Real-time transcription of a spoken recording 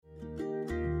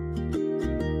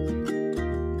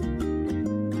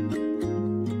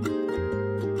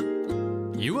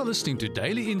listening to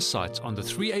Daily Insights on the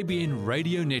 3ABN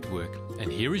Radio Network,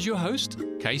 and here is your host,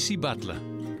 Kaysie Butler.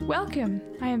 Welcome.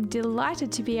 I am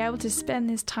delighted to be able to spend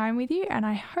this time with you, and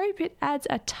I hope it adds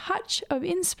a touch of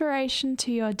inspiration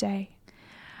to your day.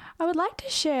 I would like to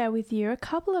share with you a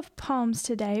couple of poems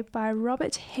today by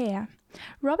Robert Hare.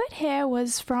 Robert Hare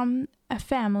was from a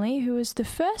family who was the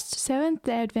first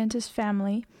Seventh-day Adventist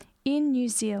family in New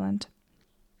Zealand.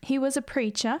 He was a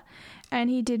preacher, and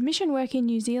he did mission work in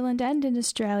New Zealand and in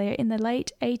Australia in the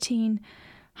late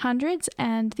 1800s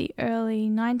and the early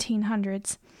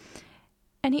 1900s.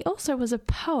 And he also was a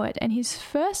poet, and his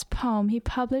first poem he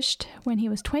published when he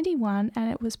was 21,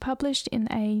 and it was published in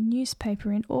a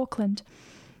newspaper in Auckland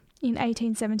in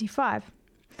 1875.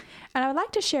 And I would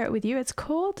like to share it with you. It's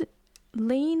called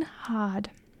Lean Hard.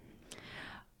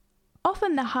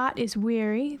 Often the heart is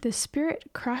weary, the spirit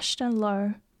crushed and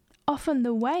low. Often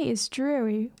the way is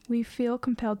dreary, we feel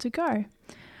compelled to go.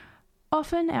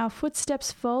 Often our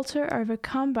footsteps falter,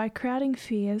 overcome by crowding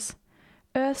fears.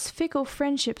 Earth's fickle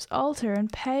friendships alter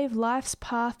and pave life's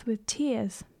path with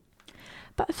tears.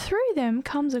 But through them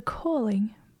comes a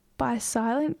calling, by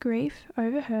silent grief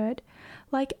overheard,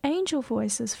 like angel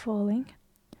voices falling.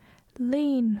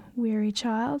 Lean, weary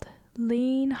child,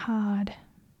 lean hard.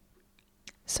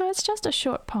 So it's just a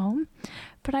short poem,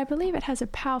 but I believe it has a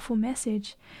powerful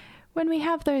message. When we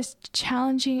have those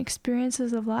challenging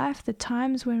experiences of life, the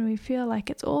times when we feel like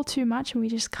it's all too much and we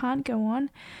just can't go on,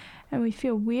 and we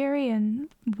feel weary and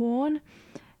worn,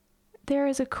 there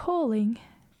is a calling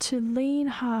to lean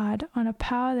hard on a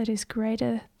power that is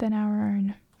greater than our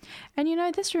own. And you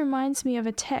know, this reminds me of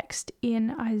a text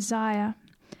in Isaiah.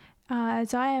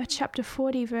 Isaiah chapter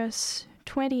 40, verse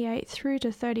 28 through to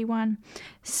 31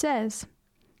 says,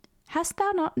 "Hast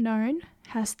thou not known,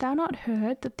 hast thou not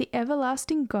heard, that the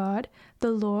everlasting God,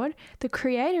 the Lord, the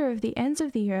Creator of the ends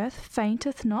of the earth,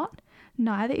 fainteth not,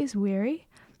 neither is weary?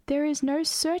 There is no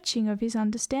searching of his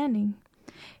understanding.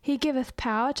 He giveth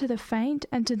power to the faint,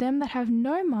 and to them that have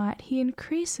no might he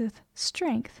increaseth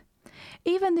strength.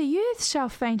 Even the youth shall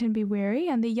faint and be weary,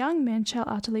 and the young men shall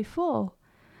utterly fall.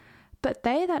 But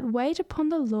they that wait upon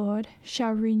the Lord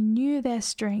shall renew their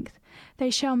strength. They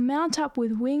shall mount up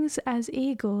with wings as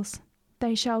eagles.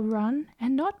 They shall run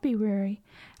and not be weary,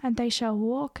 and they shall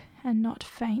walk and not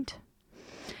faint."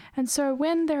 And so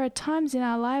when there are times in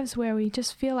our lives where we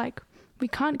just feel like we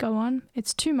can't go on,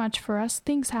 it's too much for us,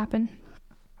 things happen,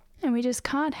 and we just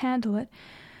can't handle it,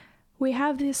 we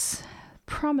have this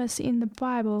promise in the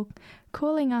Bible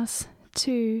calling us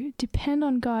to depend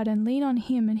on God and lean on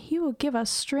Him, and He will give us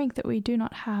strength that we do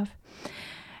not have.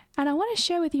 And I want to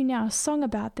share with you now a song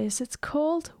about this. It's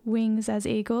called Wings as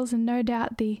Eagles, and no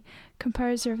doubt the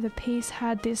composer of the piece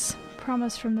had this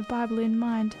promise from the Bible in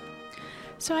mind.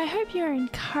 So I hope you're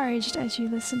encouraged as you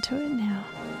listen to it now.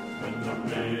 When the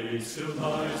race still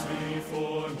lies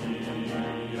before me,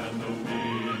 and the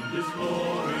wind is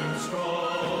blowing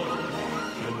strong,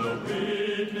 when the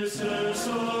witnesses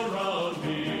surround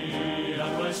me,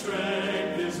 and my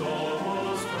strength is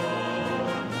almost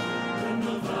gone, when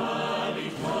the valley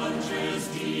plunges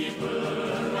deeper,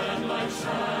 and life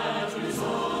shatters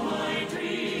all my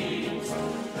dreams,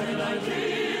 then I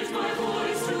lift my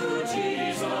voice to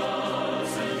Jesus,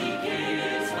 and He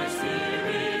gives my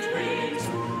spirit wings.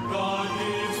 God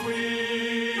gives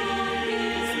wings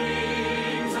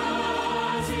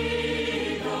as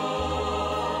eagles.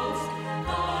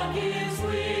 God gives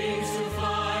wings to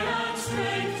fly and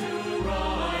strength to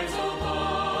rise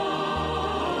above.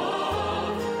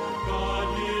 God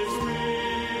gives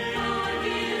wings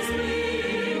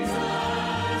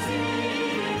as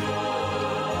eagles.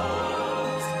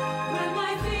 When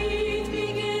my feet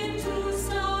begin to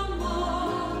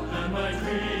stumble and my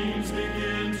dreams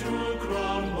begin to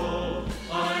crumble,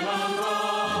 I'm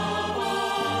above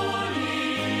on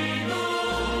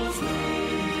eagle's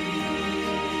wings.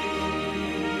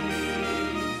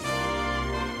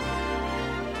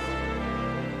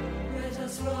 Let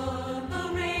us run the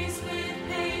race with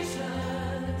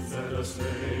patience. Let us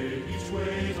lay each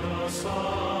weight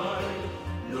aside,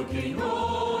 looking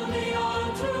only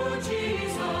unto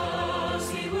Jesus.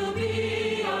 He will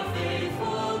be our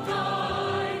faithful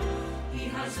guide. He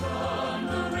has run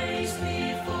the race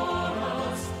before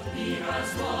us. He has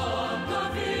won the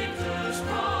victor's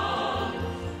crown.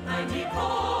 And He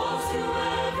calls to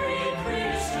every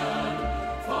Christian,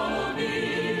 follow me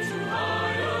to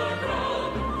higher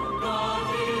ground. God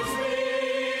gives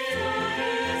wings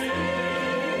as eagles.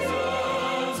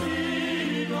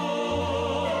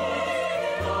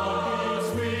 God gives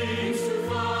wings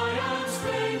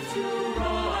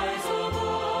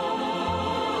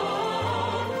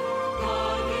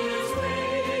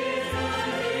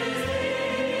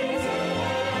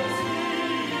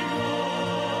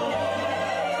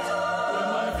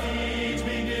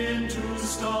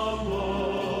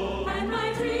woe, and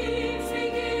my dreams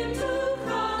begin to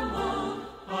crumble.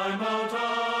 I mount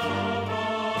up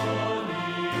on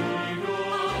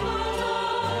eagle's wings.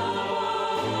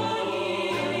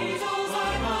 I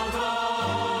mount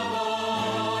up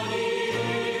on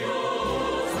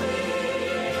eagle's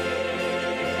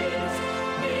wings.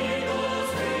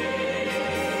 Eagle's wings.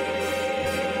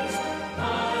 I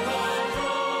mount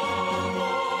up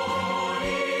on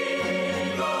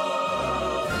eagle's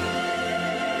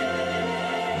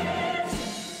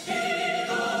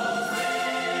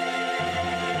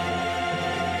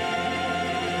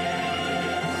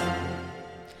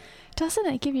Doesn't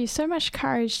it give you so much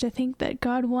courage to think that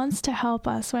God wants to help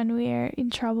us when we are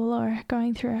in trouble or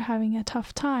going through or having a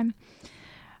tough time?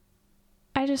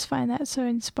 I just find that so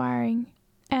inspiring.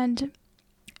 And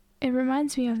it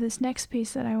reminds me of this next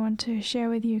piece that I want to share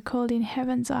with you called In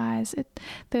Heaven's Eyes.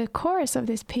 The chorus of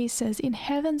this piece says, "In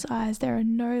heaven's eyes there are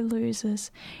no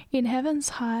losers. In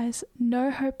heaven's eyes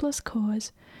no hopeless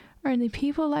cause. Only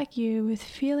people like you with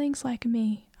feelings like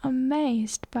me,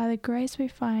 amazed by the grace we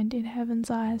find in heaven's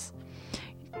eyes."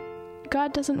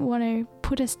 God doesn't want to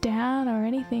put us down or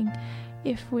anything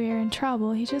if we're in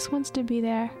trouble. He just wants to be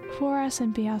there for us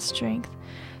and be our strength.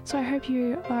 So I hope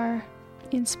you are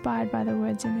inspired by the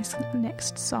words in this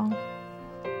next song.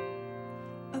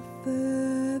 A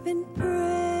fervent prayer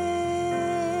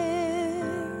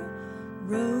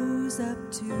rose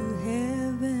up to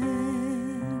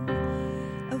heaven.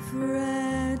 A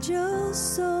fragile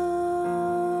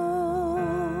soul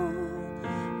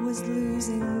was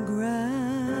losing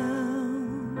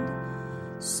ground,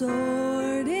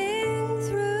 sorting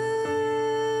through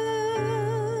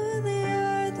the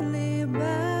earthly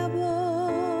babble.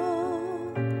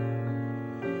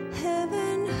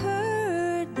 Heaven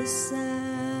heard the sound.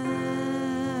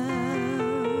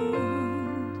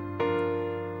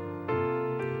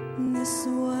 This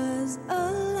was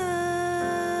a life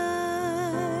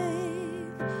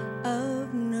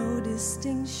of no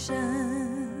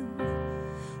distinction,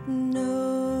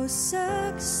 no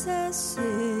successes,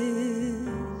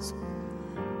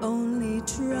 only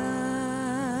tries.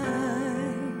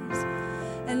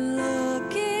 And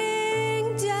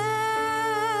looking down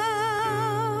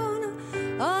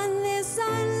on this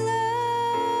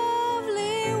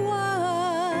unlovely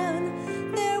one,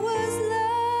 there was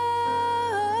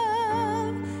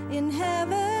love in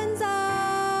heaven's eyes.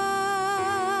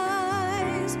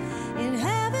 In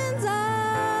heaven's eyes,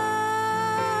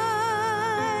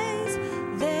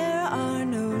 there are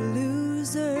no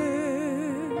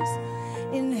losers.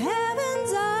 In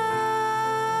heaven's eyes,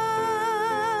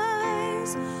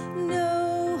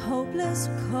 no hopeless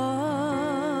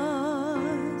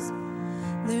cause.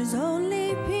 There's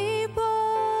only people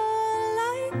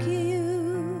like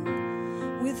you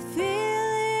with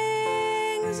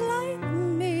feelings like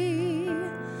me,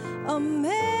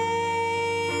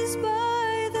 amazed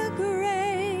by the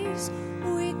grace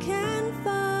we can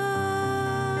find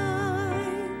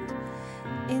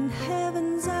in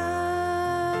heaven's eyes.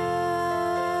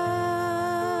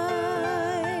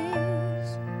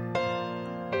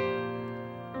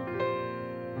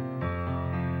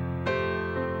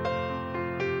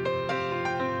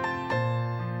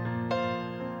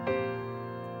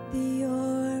 The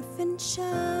orphan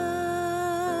child,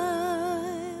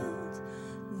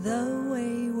 the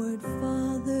wayward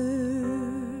father,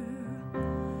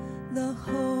 the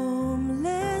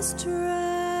homeless traveler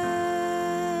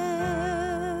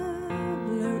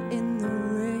in the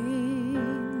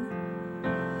rain.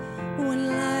 When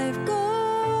life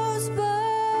goes by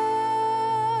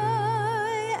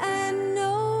and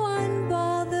no one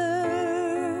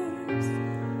bothers,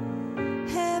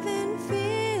 heaven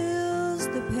feels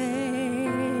the pain.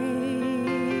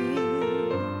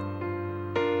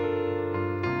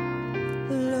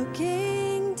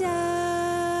 Looking down,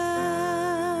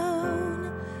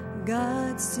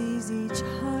 God sees each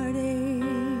heartache,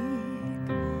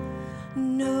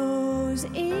 knows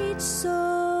each sorrow,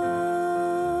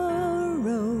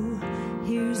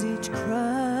 hears each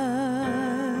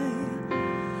cry.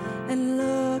 And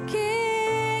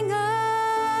looking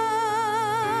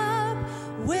up,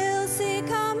 we'll see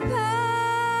compassion's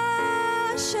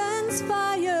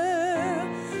fire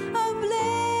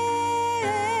ablaze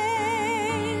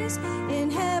in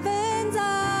heaven's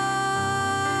eyes.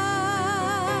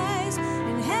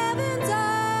 In heaven's eyes,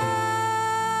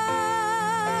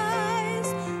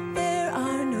 there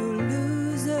are no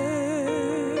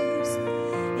losers.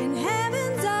 In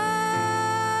heaven's eyes,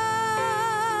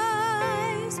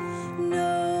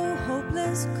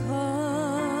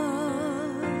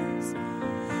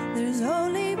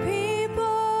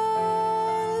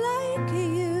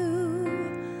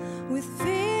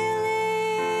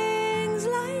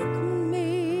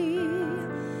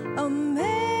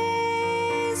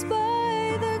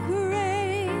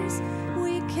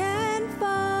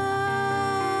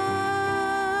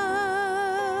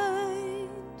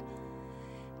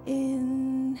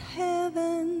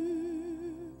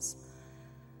 heaven's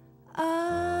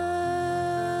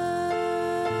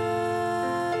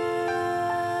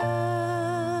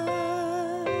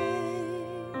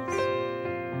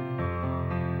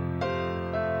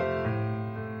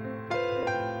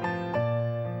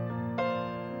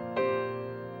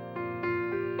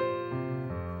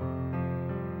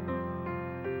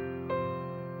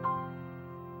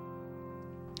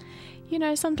You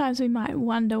know, sometimes we might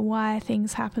wonder why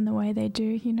things happen the way they do,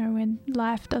 you know, when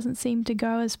life doesn't seem to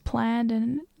go as planned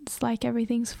and it's like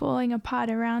everything's falling apart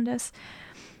around us.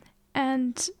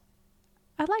 And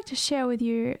I'd like to share with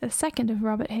you a second of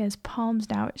Robert Hare's poems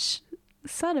now, which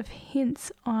sort of hints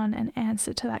on an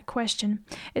answer to that question.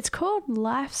 It's called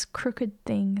Life's Crooked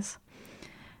Things.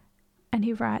 And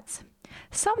he writes,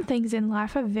 "Some things in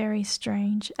life are very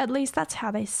strange, at least that's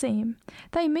how they seem.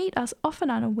 They meet us often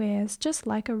unawares, just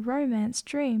like a romance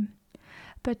dream.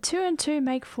 But 2 and 2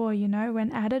 make 4, you know,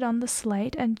 when added on the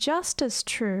slate, and just as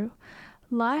true,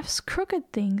 life's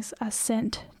crooked things are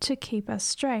sent to keep us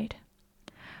straight.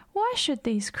 Why should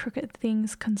these crooked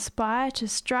things conspire to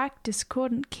strike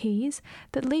discordant keys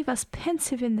that leave us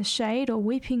pensive in the shade or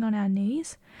weeping on our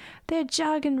knees? Their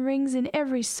jargon rings in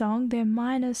every song, their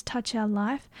minors touch our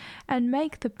life, and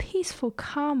make the peaceful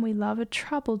calm we love a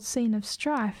troubled scene of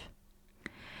strife.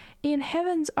 In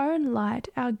heaven's own light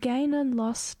our gain and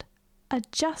lost,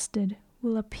 adjusted,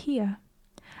 will appear.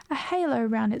 A halo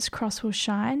round its cross will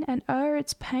shine, and o'er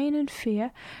its pain and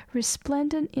fear,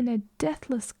 resplendent in a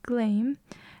deathless gleam,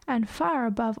 and far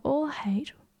above all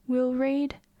hate, we'll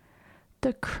read,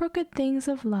 'The crooked things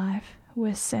of life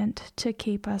were sent to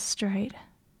keep us straight.'"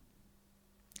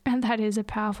 And that is a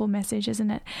powerful message,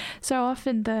 isn't it? So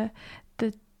often the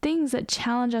things that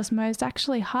challenge us most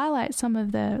actually highlight some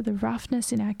of the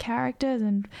roughness in our characters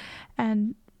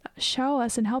and show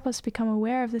us and help us become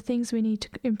aware of the things we need to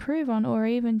improve on, or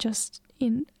even just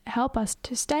help us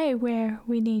to stay where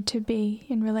we need to be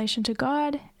in relation to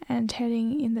God and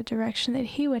heading in the direction that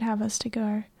He would have us to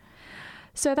go.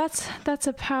 So that's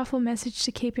a powerful message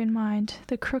to keep in mind.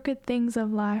 The crooked things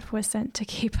of life were sent to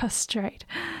keep us straight.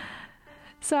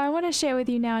 So I want to share with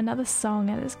you now another song,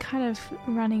 and it's kind of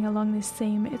running along this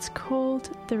theme. It's called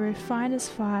The Refiner's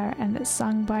Fire, and it's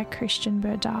sung by Christian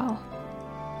Berdal.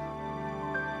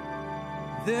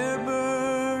 There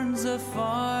burns a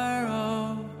fire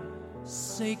of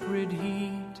sacred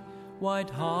heat, white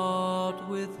hot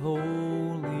with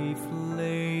holy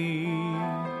flame,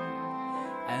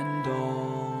 and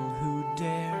all who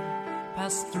dare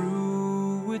pass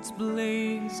through its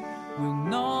blaze will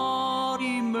not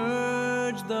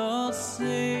emerge the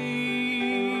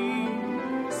same.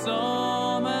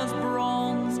 Some as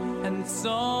bronze and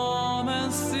some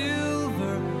as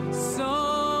silver,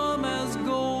 some as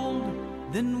gold,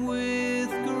 then with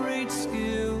great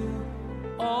skill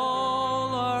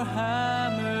all are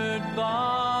hammered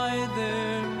by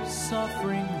their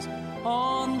sufferings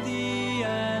on the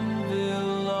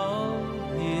anvil of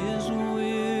His will.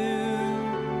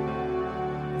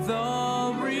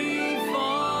 The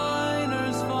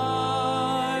refiner's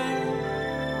fire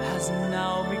has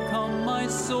now become my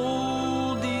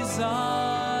sole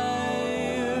desire,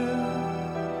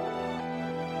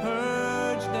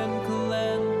 purged and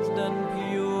cleansed and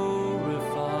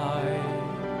purified,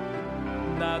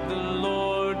 that the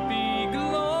Lord be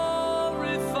glorified.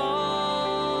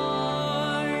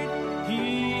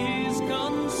 He is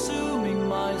consuming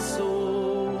my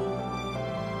soul,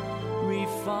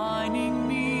 refining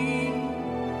me,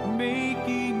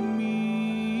 making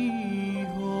me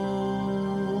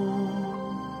whole.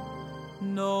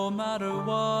 No matter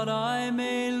what I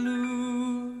may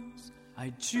lose,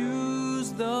 I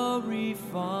choose the refiner's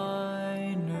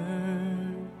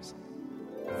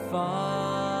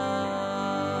fire.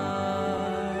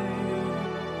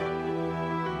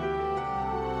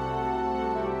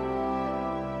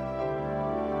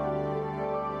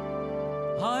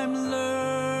 I'm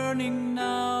learning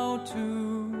now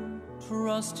to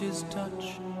trust His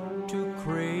touch, to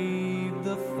crave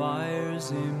the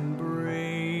fire's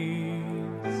embrace.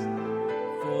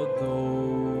 For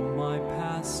though my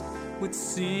past with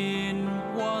sin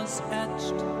was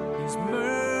etched, His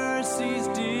mercies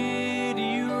did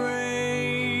erase.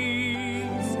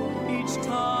 Each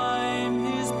time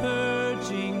His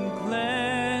purging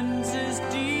cleanses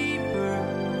deeper,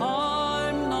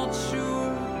 I'm not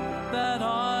sure that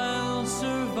I'll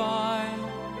survive,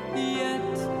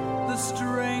 yet the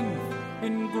strength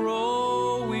in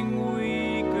growing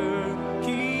weaker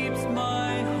keeps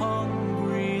my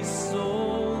hungry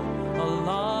soul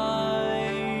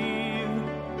alive.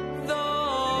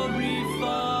 The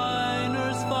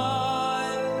refiner's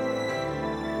fire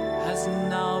has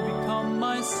now become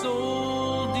my soul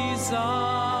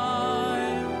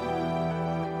desire,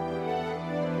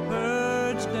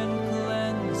 purged and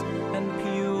cleansed and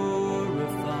purified,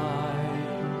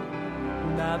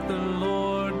 that the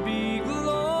Lord be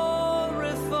glorified.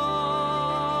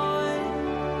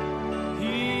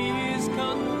 He is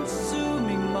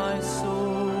consuming my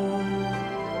soul,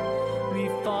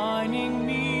 refining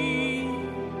me,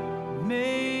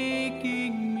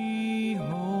 making me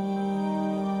whole.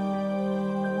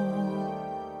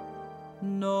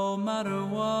 No matter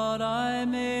what I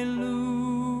may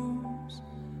lose,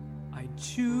 I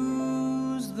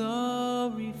choose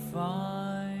the refiner's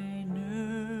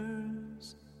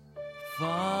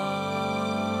fire.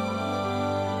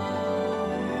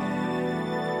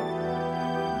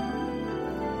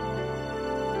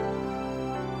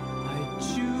 I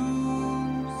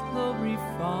choose the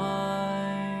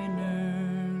refiner's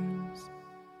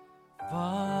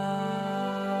fire.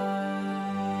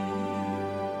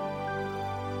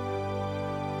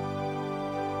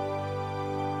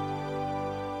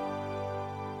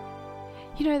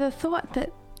 You know, the thought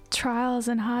that trials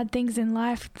and hard things in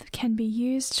life can be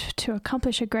used to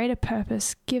accomplish a greater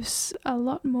purpose gives a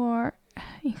lot more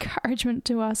encouragement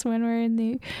to us when we're in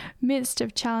the midst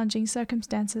of challenging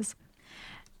circumstances.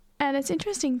 And it's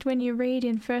interesting when you read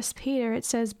in 1 Peter, it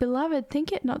says, "Beloved,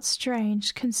 think it not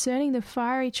strange concerning the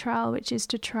fiery trial which is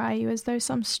to try you, as though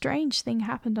some strange thing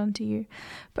happened unto you.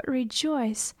 But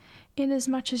rejoice,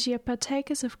 inasmuch as ye are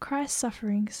partakers of Christ's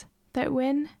sufferings, that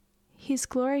when his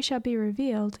glory shall be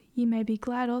revealed, ye may be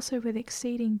glad also with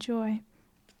exceeding joy."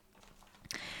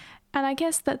 And I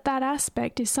guess that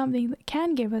aspect is something that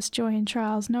can give us joy in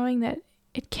trials, knowing that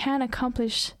it can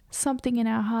accomplish something in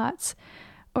our hearts,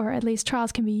 or at least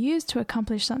trials can be used to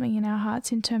accomplish something in our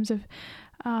hearts in terms of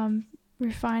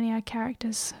refining our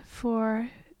characters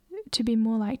to be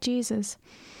more like Jesus.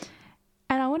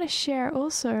 And I want to share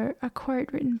also a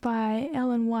quote written by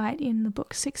Ellen White in the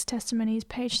book Six Testimonies,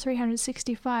 page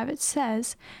 365. It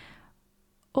says,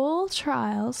 "All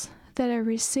trials that are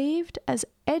received as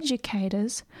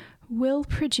educators will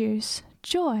produce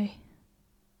joy."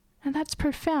 And that's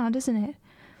profound, isn't it?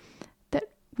 That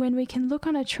when we can look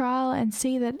on a trial and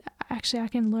see that actually I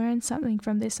can learn something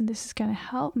from this and this is going to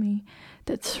help me,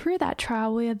 that through that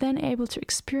trial we are then able to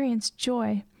experience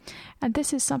joy. And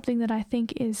this is something that I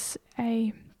think is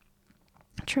a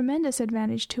tremendous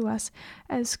advantage to us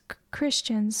as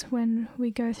Christians when we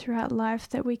go throughout life,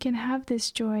 that we can have this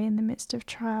joy in the midst of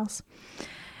trials.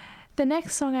 The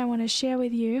next song I want to share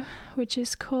with you, which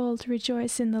is called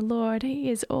 "Rejoice in the Lord,"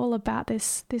 is all about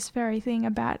this very thing,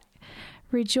 about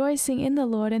rejoicing in the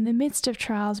Lord in the midst of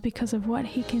trials because of what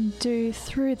he can do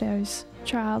through those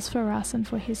trials for us and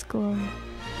for his glory.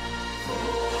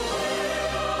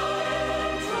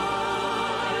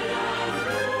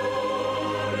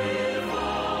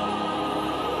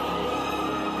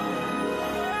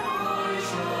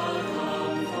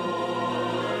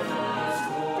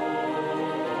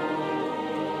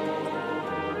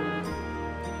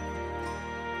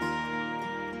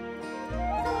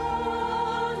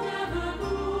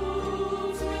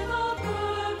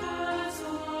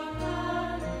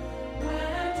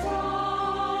 When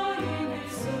trying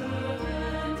is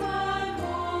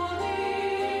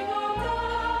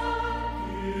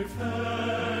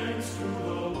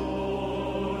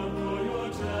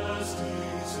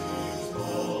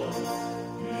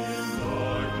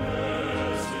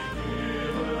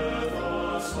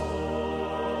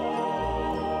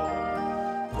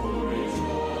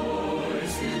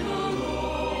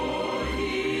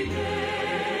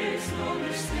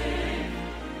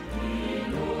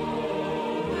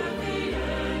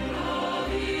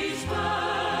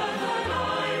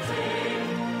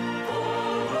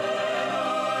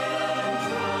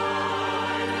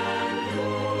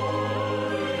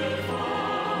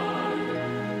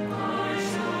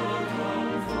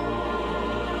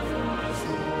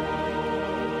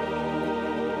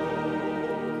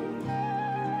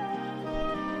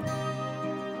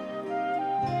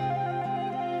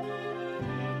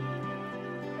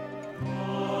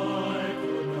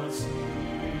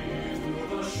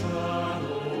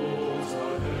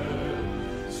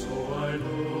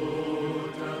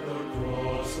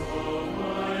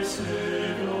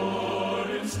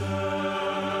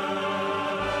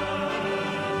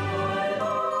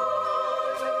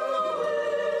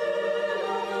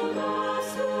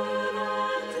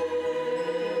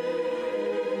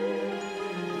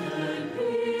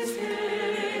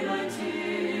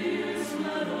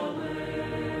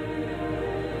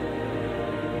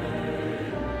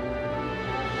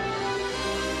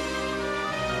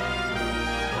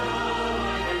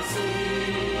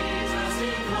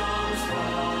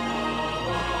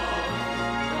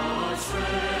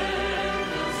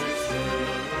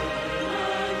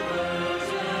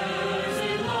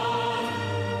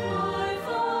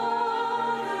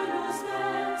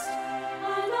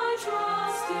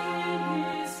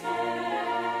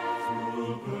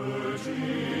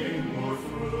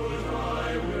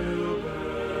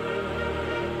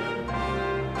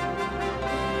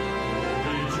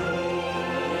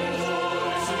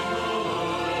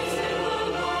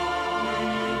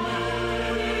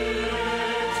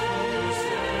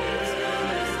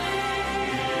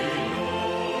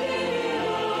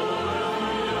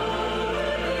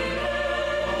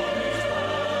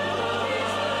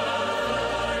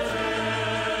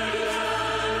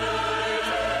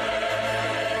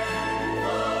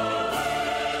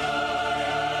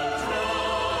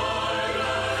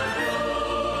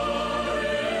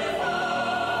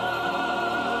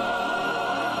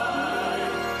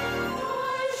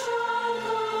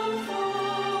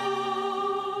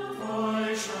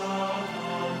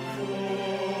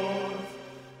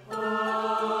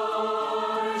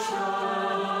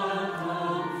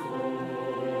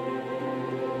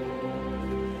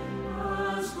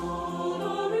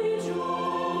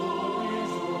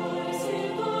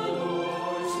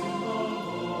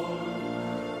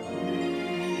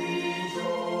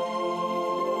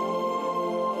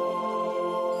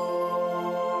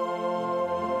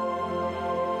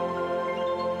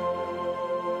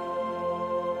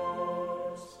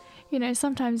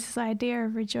Sometimes this idea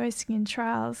of rejoicing in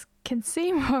trials can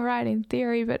seem all right in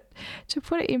theory, but to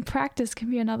put it in practice can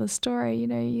be another story.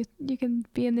 You can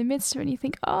be in the midst of it and you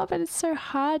think, oh, but it's so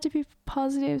hard to be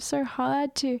positive, so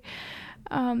hard to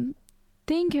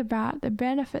think about the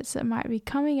benefits that might be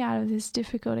coming out of this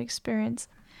difficult experience.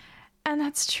 And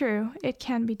that's true. It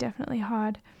can be definitely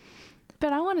hard.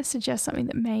 But I want to suggest something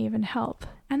that may even help,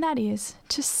 and that is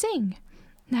to sing.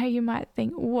 Now you might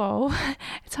think, whoa,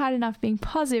 it's hard enough being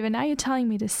positive, and now you're telling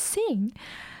me to sing.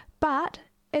 But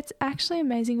it's actually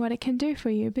amazing what it can do for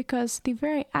you, because the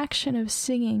very action of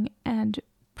singing and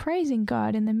praising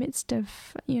God in the midst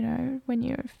of, when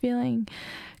you're feeling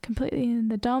completely in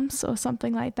the dumps or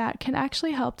something like that, can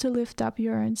actually help to lift up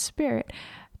your own spirit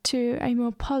to a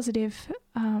more positive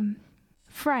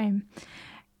frame.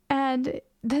 And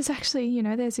there's actually,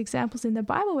 there's examples in the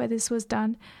Bible where this was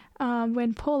done.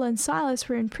 When Paul and Silas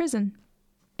were in prison,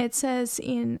 it says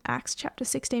in Acts chapter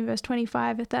 16, verse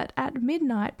 25, that at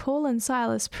midnight Paul and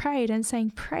Silas prayed and sang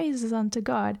praises unto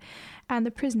God, and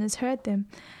the prisoners heard them.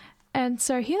 And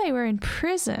so here they were in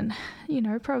prison,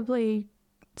 probably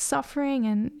suffering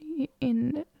and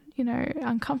in,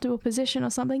 uncomfortable position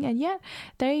or something, and yet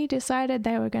they decided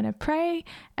they were going to pray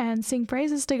and sing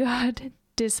praises to God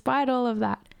despite all of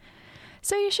that.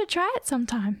 So you should try it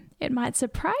sometime. It might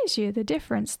surprise you the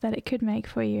difference that it could make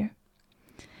for you.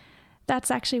 That's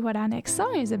actually what our next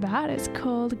song is about. It's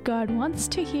called God Wants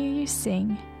to Hear You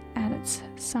Sing, and it's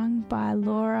sung by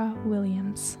Laura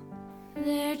Williams.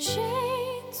 Their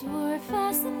chains were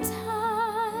fastened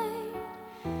tight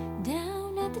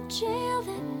down at the jail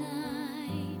that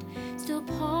night. Still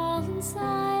Paul and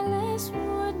Silas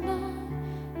would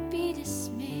not be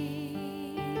dismayed.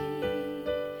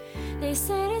 They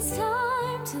said it's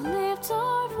time to lift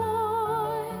our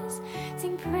voice,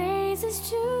 sing praises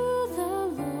to the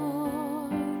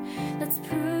Lord. Let's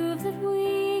prove that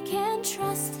we can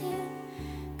trust Him,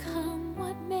 come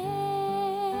what may.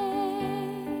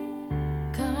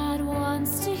 God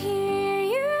wants to hear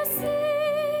you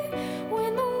sing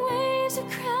when the waves are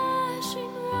crashing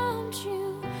around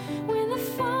you, when the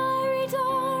fiery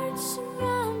darts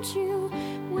surround you,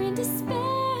 when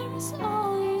despair is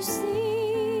all you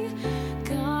see.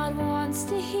 God wants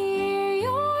to hear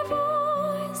your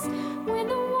voice when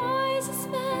the wisest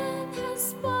man has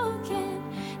spoken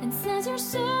and says your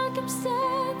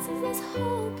circumstances as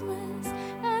hopeless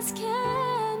as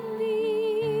can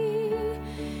be.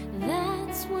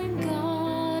 That's when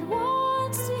God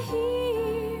wants to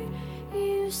hear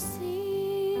you sing.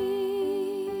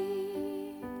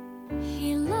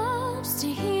 He loves to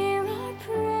hear our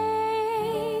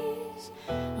praise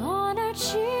on our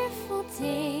cheerful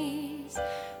days,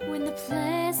 when the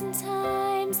pleasant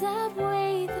times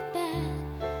outweigh the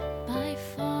bad by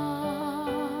far.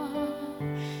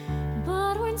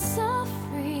 But when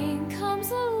suffering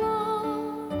comes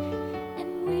along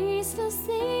and we still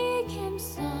sing Him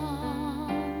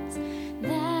songs,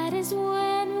 that is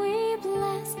when we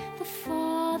bless the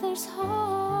Father's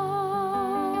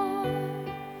heart.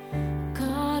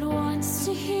 God wants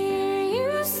to hear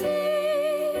you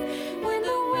sing when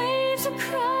the waves are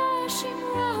crashing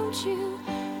around you,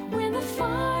 when the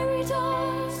fiery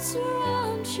darts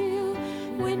surround you,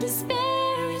 when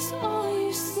despair is all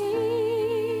you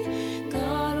see.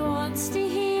 God wants to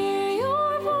hear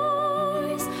your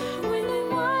voice when the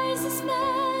wisest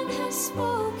man has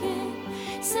spoken,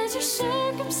 says your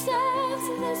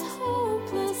circumstances as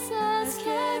hopeless as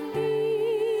can be.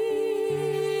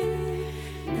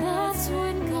 That's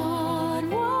when God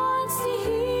wants to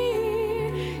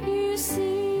hear you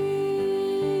sing.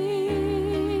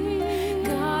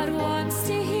 God wants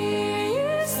to hear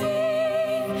you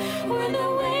sing when the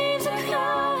waves are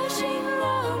crashing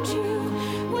around you,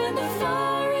 when the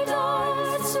fiery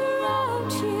darts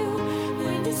surround you,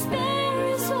 when despair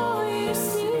is all you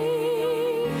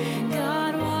see.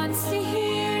 God wants to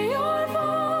hear your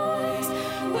voice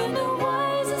when the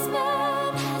wisest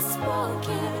man has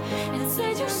spoken and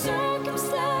says your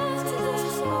circumstances as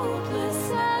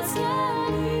hopeless as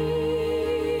can be.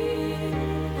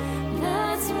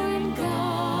 That's when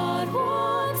God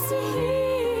wants to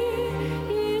hear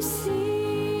you sing.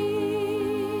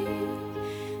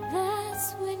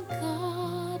 That's when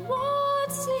God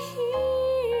wants to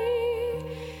hear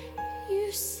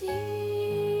you sing.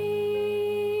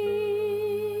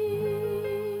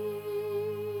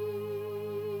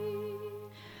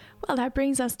 Well, that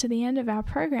brings us to the end of our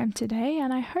program today,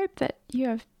 and I hope that you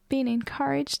have been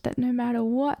encouraged that no matter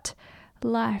what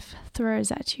life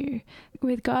throws at you,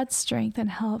 with God's strength and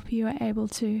help, you are able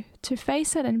to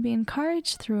face it and be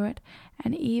encouraged through it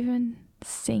and even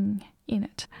sing in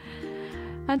it.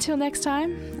 Until next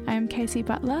time, I am Kaysie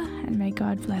Butler, and may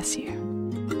God bless you.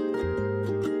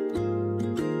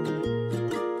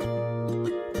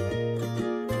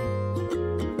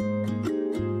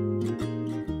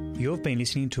 You've been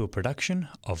listening to a production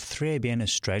of 3ABN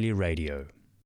Australia Radio.